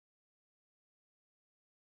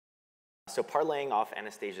So parlaying off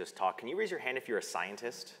Anastasia's talk, can you raise your hand if you're a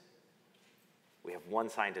scientist? We have one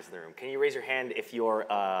scientist in the room. Can you raise your hand if you're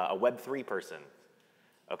a Web3 person?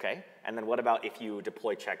 Okay, and then what about if you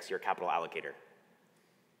deploy checks, you're a capital allocator?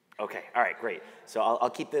 Okay, all right, great. So I'll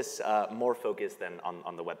keep this more focused than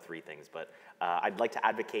on the Web3 things, but I'd like to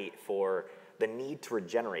advocate for the need to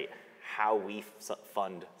regenerate how we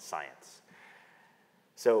fund science.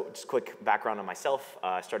 So just quick background on myself.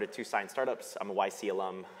 I started 2 science startups. I'm a YC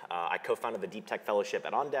alum. I co-founded the Deep Tech Fellowship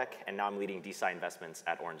at OnDeck, and now I'm leading DeSci Investments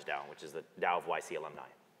at Orange DAO, which is the DAO of YC alumni.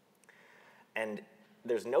 And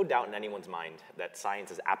there's no doubt in anyone's mind that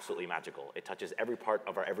science is absolutely magical. It touches every part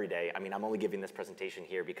of our everyday. I mean, I'm only giving this presentation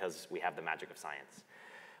here because we have the magic of science.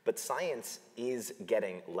 But science is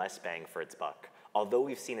getting less bang for its buck. Although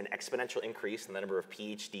we've seen an exponential increase in the number of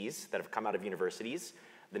PhDs that have come out of universities,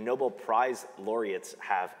 the Nobel Prize laureates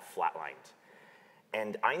have flatlined.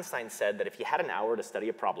 And Einstein said that if he had an hour to study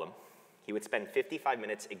a problem, he would spend 55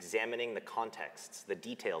 minutes examining the contexts, the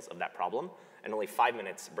details of that problem, and only 5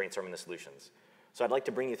 minutes brainstorming the solutions. So I'd like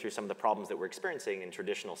to bring you through some of the problems that we're experiencing in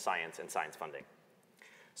traditional science and science funding.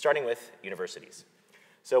 Starting with universities.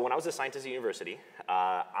 So when I was a scientist at university,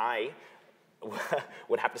 I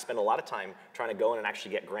would have to spend a lot of time trying to go in and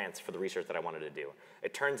actually get grants for the research that I wanted to do.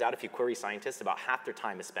 It turns out if you query scientists, about half their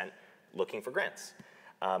time is spent looking for grants.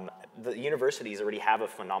 The universities already have a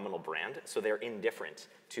phenomenal brand, so they're indifferent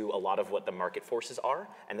to a lot of what the market forces are,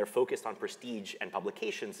 and they're focused on prestige and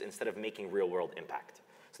publications instead of making real-world impact.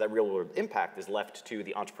 So that real-world impact is left to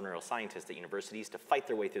the entrepreneurial scientists at universities to fight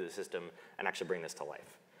their way through the system and actually bring this to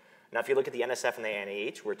life. Now, if you look at the NSF and the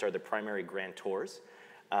NIH, which are the primary grantors,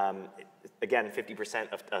 again,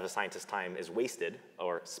 50% of a scientist's time is wasted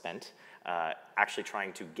or spent actually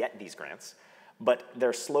trying to get these grants. But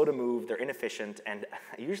they're slow to move, they're inefficient, and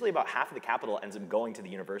usually about half of the capital ends up going to the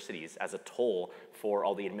universities as a toll for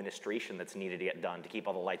all the administration that's needed to get done to keep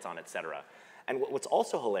all the lights on, et cetera. And what's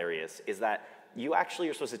also hilarious is that you actually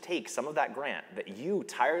are supposed to take some of that grant that you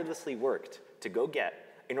tirelessly worked to go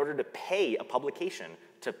get in order to pay a publication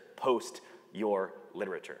to post your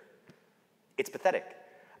literature. It's pathetic.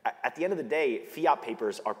 At the end of the day, fiat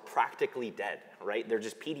papers are practically dead, right? They're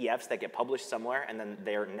just PDFs that get published somewhere and then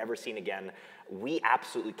they're never seen again. We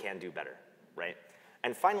absolutely can do better, right?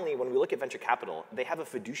 And finally, when we look at venture capital, they have a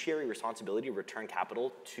fiduciary responsibility to return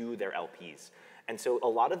capital to their LPs. And so a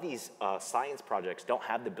lot of these science projects don't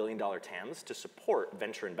have the billion-dollar TAMs to support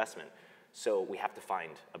venture investment. So we have to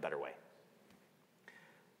find a better way.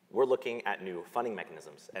 We're looking at new funding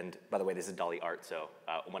mechanisms. And by the way, this is Dolly art, so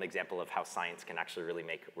one example of how science can actually really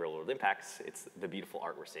make real-world impacts, it's the beautiful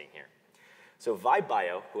art we're seeing here. So Vibe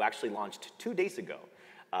Bio, who actually launched 2 days ago,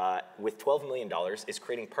 with $12 million, is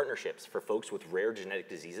creating partnerships for folks with rare genetic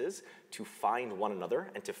diseases to find one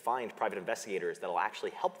another and to find private investigators that will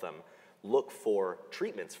actually help them look for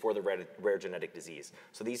treatments for the rare genetic disease.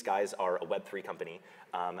 So these guys are a Web3 company,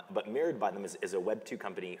 but mirrored by them is a Web2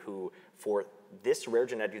 company who, for this rare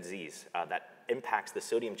genetic disease that impacts the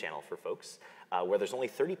sodium channel for folks, where there's only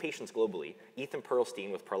 30 patients globally, Ethan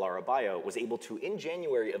Perlstein with Perlara Bio was able to, in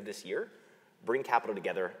January of this year, bring capital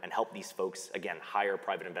together and help these folks, again, hire a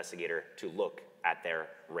private investigator to look at their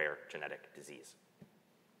rare genetic disease.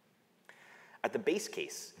 At the base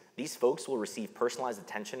case, these folks will receive personalized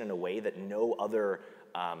attention in a way that no other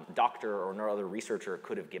doctor or no other researcher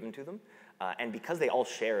could have given to them. And because they all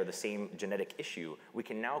share the same genetic issue, we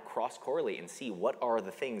can now cross-correlate and see what are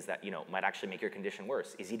the things that might actually make your condition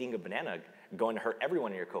worse. Is eating a banana going to hurt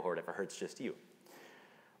everyone in your cohort if it hurts just you?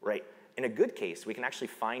 Right? In a good case, we can actually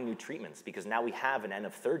find new treatments because now we have an N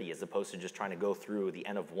of 30 as opposed to just trying to go through the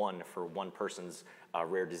N of 1 for one person's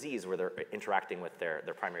rare disease where they're interacting with their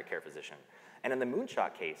primary care physician. And in the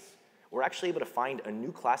moonshot case, we're actually able to find a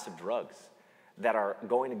new class of drugs that are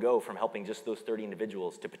going to go from helping just those 30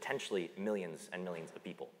 individuals to potentially millions and millions of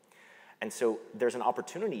people. And so there's an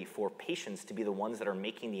opportunity for patients to be the ones that are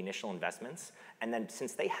making the initial investments, and then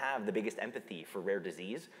since they have the biggest empathy for rare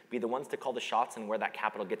disease, be the ones to call the shots and where that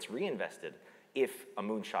capital gets reinvested if a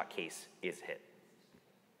moonshot case is hit.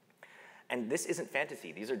 And this isn't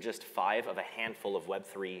fantasy. These are just 5 of a handful of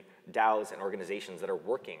Web3 DAOs and organizations that are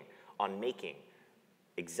working on making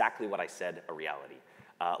exactly what I said a reality.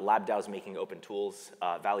 Lab DAO's making open tools,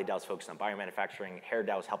 Valley DAO's focused on biomanufacturing, Hair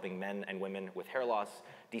DAO's helping men and women with hair loss,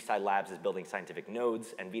 DeSci Labs is building scientific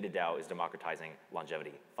nodes, and Vita DAO is democratizing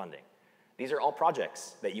longevity funding. These are all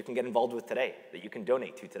projects that you can get involved with today, that you can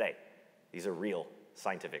donate to today. These are real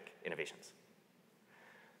scientific innovations.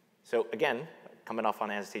 So again, coming off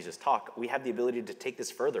on Anastasia's talk, we have the ability to take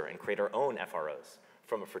this further and create our own FROs,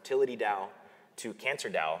 from a fertility DAO to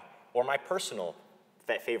cancer DAO, or my personal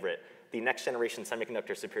favorite, the next generation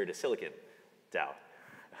semiconductor superior to silicon, Dow.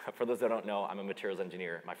 For those that don't know, I'm a materials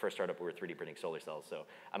engineer. My first startup, we were 3D printing solar cells, so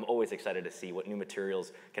I'm always excited to see what new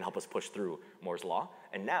materials can help us push through Moore's Law.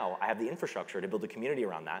 And now I have the infrastructure to build a community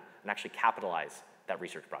around that and actually capitalize that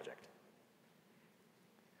research project.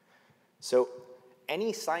 So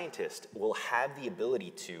any scientist will have the ability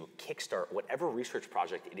to kickstart whatever research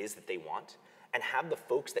project it is that they want and have the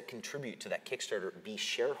folks that contribute to that Kickstarter be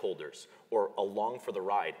shareholders or along for the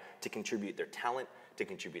ride to contribute their talent, to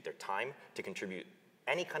contribute their time, to contribute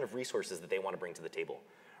any kind of resources that they want to bring to the table.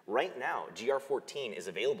 Right now, GR14 is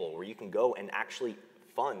available where you can go and actually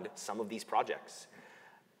fund some of these projects.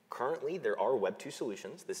 Currently, there are Web 2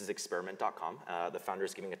 solutions. This is experiment.com. The founder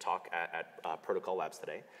is giving a talk at Protocol Labs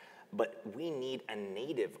today. But we need a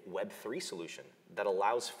native Web 3 solution that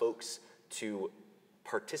allows folks to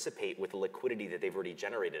participate with the liquidity that they've already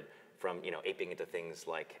generated from aping into things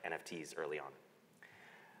like NFTs early on.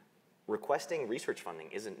 Requesting research funding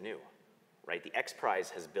isn't new. Right? The X Prize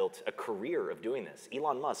has built a career of doing this.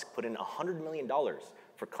 Elon Musk put in $100 million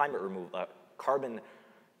for carbon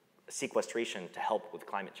sequestration to help with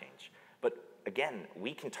climate change. But again,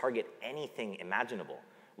 we can target anything imaginable.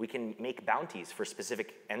 We can make bounties for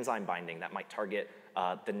specific enzyme binding that might target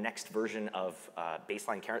the next version of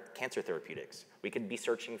baseline cancer therapeutics. We could be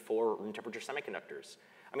searching for room temperature semiconductors.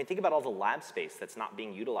 I mean, think about all the lab space that's not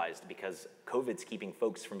being utilized because COVID's keeping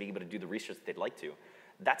folks from being able to do the research that they'd like to.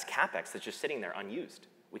 That's CapEx that's just sitting there unused.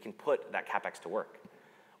 We can put that CapEx to work.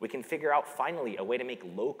 We can figure out, finally, a way to make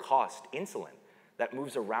low-cost insulin that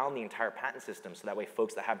moves around the entire patent system so that way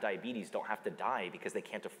folks that have diabetes don't have to die because they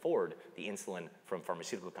can't afford the insulin from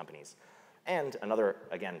pharmaceutical companies. And another,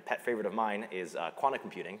 again, pet favorite of mine is quantum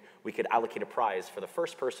computing. We could allocate a prize for the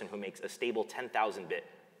first person who makes a stable 10,000-bit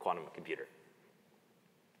quantum computer.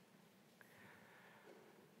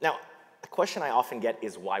 Now, the question I often get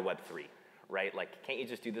is why Web 3? Right? Like, can't you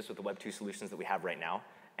just do this with the Web 2 solutions that we have right now?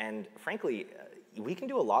 And frankly, we can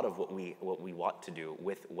do a lot of what we want to do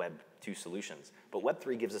with Web 2 solutions, but Web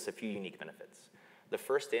 3 gives us a few unique benefits. The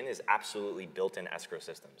first is absolutely built-in escrow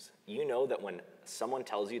systems. You know that when someone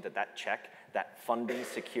tells you that that check, that funding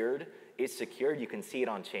secured, is secured, you can see it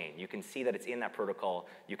on chain. You can see that it's in that protocol.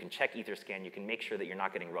 You can check Etherscan. You can make sure that you're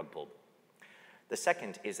not getting rug pulled. The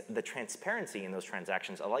second is the transparency in those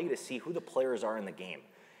transactions allow you to see who the players are in the game.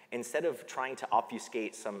 Instead of trying to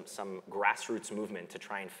obfuscate some grassroots movement to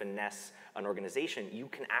try and finesse an organization, you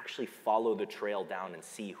can actually follow the trail down and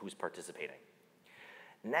see who's participating.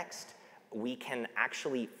 Next, we can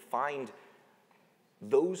actually find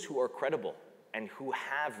those who are credible and who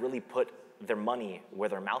have really put their money where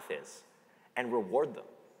their mouth is and reward them.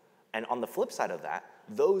 And on the flip side of that,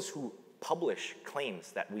 those who publish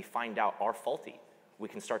claims that we find out are faulty, we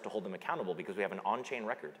can start to hold them accountable because we have an on-chain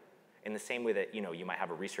record. In the same way that you might have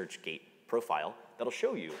a ResearchGate profile that'll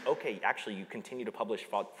show you, okay, actually you continue to publish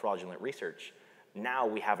fraudulent research. Now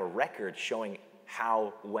we have a record showing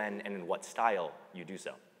how, when, and in what style you do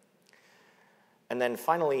so. And then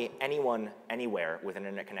finally, anyone, anywhere with an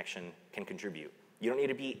internet connection can contribute. You don't need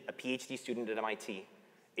to be a PhD student at MIT.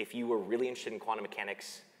 If you were really interested in quantum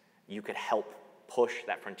mechanics, you could help push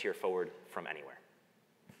that frontier forward from anywhere.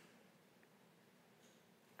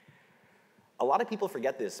 A lot of people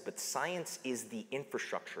forget this, but science is the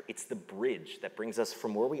infrastructure. It's the bridge that brings us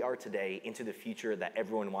from where we are today into the future that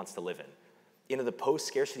everyone wants to live in. Into the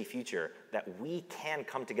post-scarcity future that we can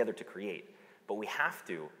come together to create, but we have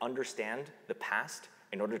to understand the past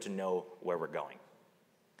in order to know where we're going.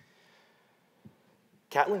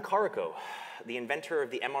 Katalin Karikó, the inventor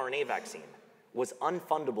of the mRNA vaccine, was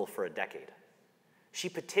unfundable for a decade. She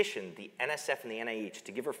petitioned the NSF and the NIH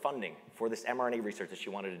to give her funding for this mRNA research that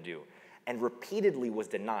she wanted to do, and repeatedly was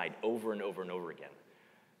denied over and over and over again.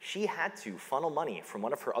 She had to funnel money from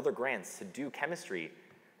one of her other grants to do chemistry,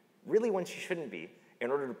 really when she shouldn't be,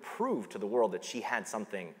 in order to prove to the world that she had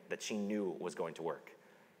something that she knew was going to work.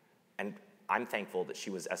 And I'm thankful that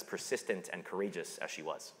she was as persistent and courageous as she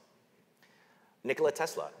was. Nikola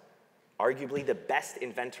Tesla, arguably the best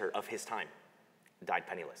inventor of his time, died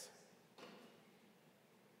penniless.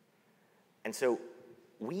 And so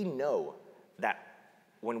we know that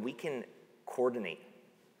when we can coordinate,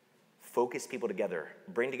 focus people together,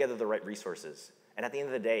 bring together the right resources, and at the end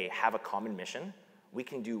of the day, have a common mission, we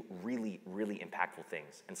can do really, really impactful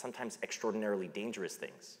things, and sometimes extraordinarily dangerous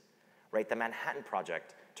things, right? The Manhattan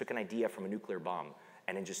Project took an idea from a nuclear bomb,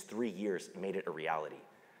 and in just 3 years, made it a reality.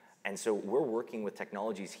 And so we're working with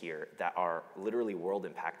technologies here that are literally world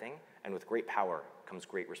impacting, and with great power comes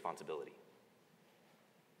great responsibility.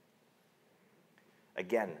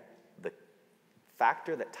 Again, the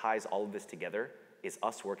factor that ties all of this together is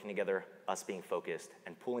us working together, us being focused,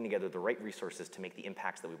 and pulling together the right resources to make the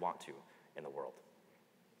impacts that we want to in the world.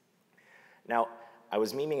 Now, I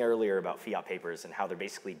was memeing earlier about fiat papers and how they're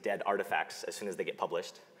basically dead artifacts as soon as they get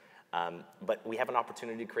published. But we have an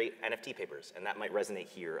opportunity to create NFT papers, and that might resonate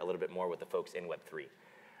here a little bit more with the folks in Web3.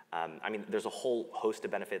 I mean, there's a whole host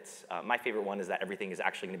of benefits. My favorite one is that everything is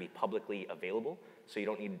actually going to be publicly available, so you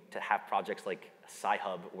don't need to have projects like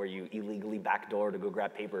Sci-Hub where you illegally backdoor to go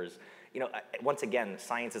grab papers. You know, once again,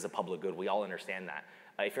 science is a public good. We all understand that.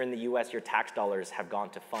 If you're in the US, your tax dollars have gone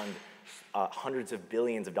to fund hundreds of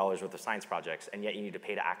billions of dollars worth of science projects, and yet you need to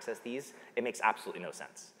pay to access these. It makes absolutely no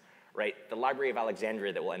sense, right? The Library of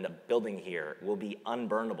Alexandria that we'll end up building here will be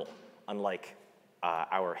unburnable, unlike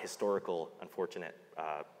our historical, unfortunate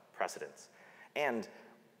precedents. And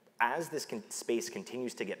as this space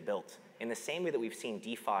continues to get built, in the same way that we've seen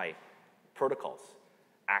DeFi protocols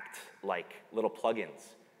act like little plugins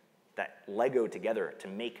that Lego together to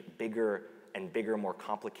make bigger and bigger, more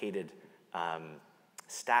complicated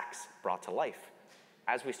stacks brought to life,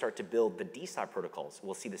 as we start to build the DeSci protocols,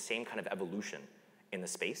 we'll see the same kind of evolution in the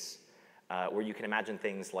space, where you can imagine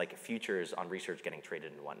things like futures on research getting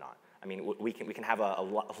traded and whatnot. I mean, we can have a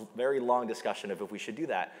very long discussion of if we should do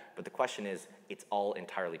that, but the question is, it's all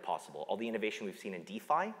entirely possible. All the innovation we've seen in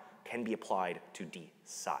DeFi can be applied to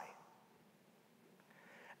DeSci.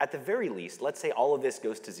 At the very least, let's say all of this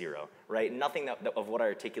goes to zero, right? Nothing of what I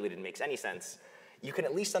articulated makes any sense. You can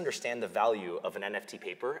at least understand the value of an NFT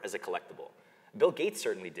paper as a collectible. Bill Gates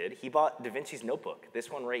certainly did. He bought Da Vinci's notebook, this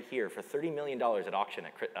one right here, for $30 million at auction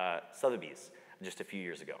at Sotheby's just a few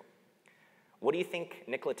years ago. What do you think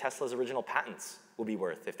Nikola Tesla's original patents will be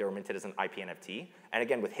worth if they were minted as an IP NFT? And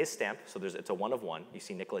again, with his stamp, so it's a one of one. You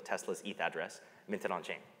see Nikola Tesla's ETH address minted on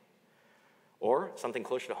chain. Or something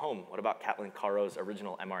closer to home, what about Katalin Karo's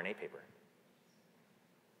original mRNA paper?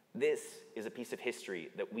 This is a piece of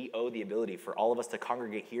history that we owe the ability for all of us to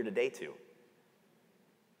congregate here today to.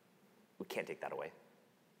 We can't take that away.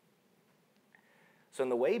 So in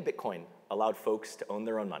the way Bitcoin allowed folks to own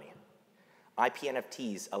their own money, IP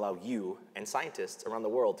NFTs allow you and scientists around the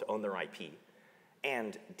world to own their IP.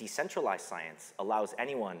 And decentralized science allows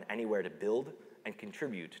anyone, anywhere to build and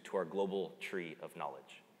contribute to our global tree of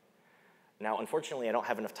knowledge. Now, unfortunately, I don't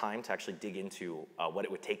have enough time to actually dig into what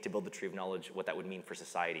it would take to build the tree of knowledge, what that would mean for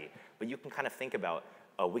society. But you can kind of think about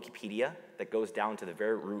a Wikipedia that goes down to the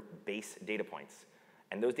very root base data points.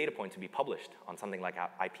 And those data points would be published on something like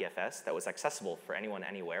IPFS that was accessible for anyone,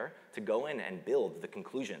 anywhere, to go in and build the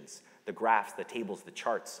conclusions, the graphs, the tables, the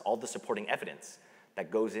charts, all the supporting evidence that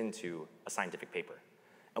goes into a scientific paper.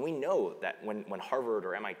 And we know that when Harvard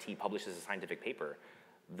or MIT publishes a scientific paper,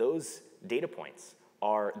 those data points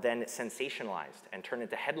are then sensationalized and turned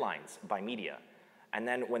into headlines by media. And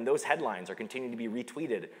then when those headlines are continuing to be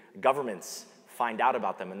retweeted, governments find out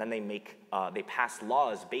about them, and then they pass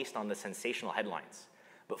laws based on the sensational headlines.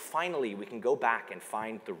 But finally, we can go back and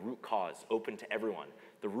find the root cause open to everyone,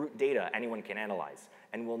 the root data anyone can analyze,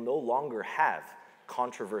 and we'll no longer have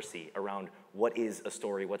controversy around what is a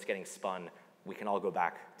story, what's getting spun. We can all go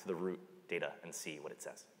back to the root data and see what it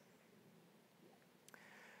says.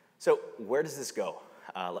 So where does this go?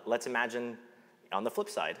 Let's imagine, on the flip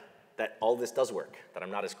side, that all this does work, that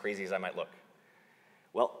I'm not as crazy as I might look.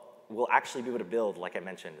 Well, we'll actually be able to build, like I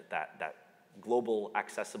mentioned, that global,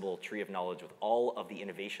 accessible tree of knowledge with all of the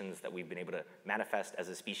innovations that we've been able to manifest as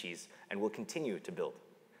a species and will continue to build.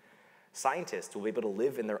 Scientists will be able to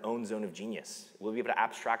live in their own zone of genius. We'll be able to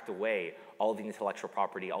abstract away all of the intellectual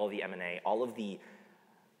property, all of the M&A, all of the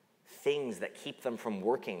things that keep them from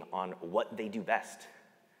working on what they do best.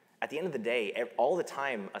 At the end of the day, all the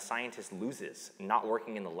time a scientist loses not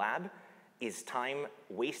working in the lab is time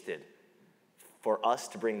wasted for us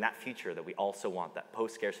to bring that future that we also want, that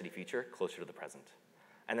post-scarcity future, closer to the present.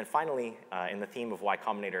 And then finally, in the theme of Y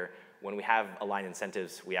Combinator, when we have aligned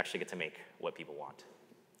incentives, we actually get to make what people want.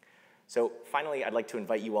 So finally, I'd like to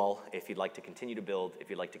invite you all, if you'd like to continue to build, if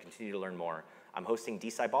you'd like to continue to learn more, I'm hosting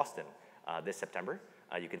DeSci Boston this September.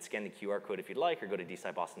 You can scan the QR code if you'd like, or go to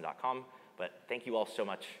DeSciBoston.com. But thank you all so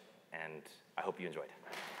much, and I hope you enjoyed.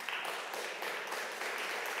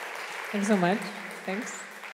 Thanks so much. Thanks.